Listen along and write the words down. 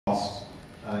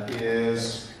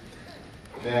Is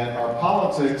that our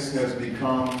politics has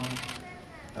become,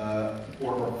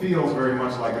 or feels very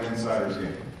much like an insider's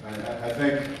game. I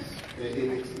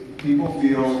think people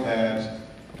feel that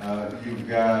you've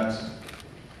got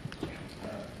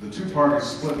the two parties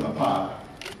split in the pot,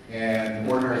 and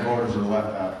ordinary voters are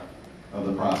left out of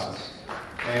the process.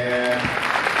 And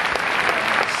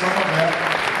some of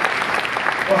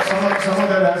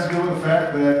that has to do with the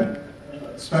fact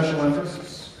that special interests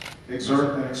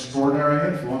exert an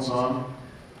extraordinary influence on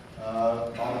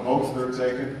the votes that are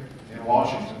taken in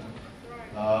Washington.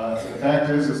 The fact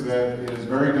is that it is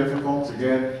very difficult to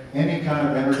get any kind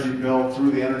of energy bill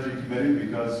through the Energy Committee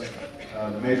because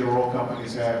the major oil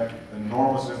companies have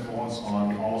enormous influence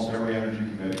on almost every energy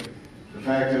committee. The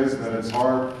fact is that it's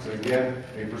hard to get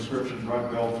a prescription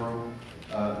drug bill through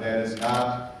that is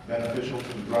not beneficial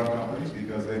to the drug companies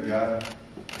because they've got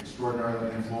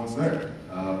extraordinary influence there.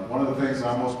 One of the things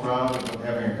I'm most proud of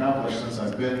having accomplished since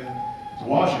I've been to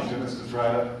Washington is to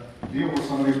try to deal with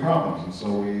some of these problems. And so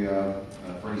we,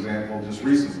 for example, just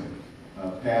recently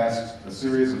passed a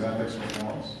series of ethics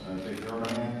reforms.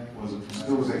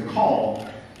 There was a call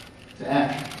to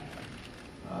action.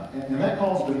 And that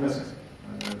call's been missing.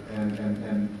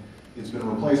 And it's been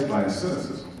replaced by a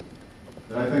cynicism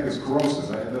that I think is corrosive.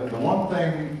 The one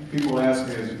thing people ask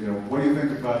me is, what do you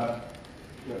think about,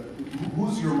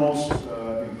 who's your most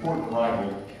important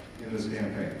rival in this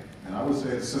campaign? And I would say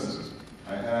it's cynicism.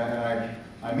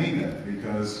 I mean that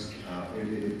because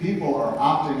if people are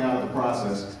opting out of the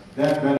process, that benefits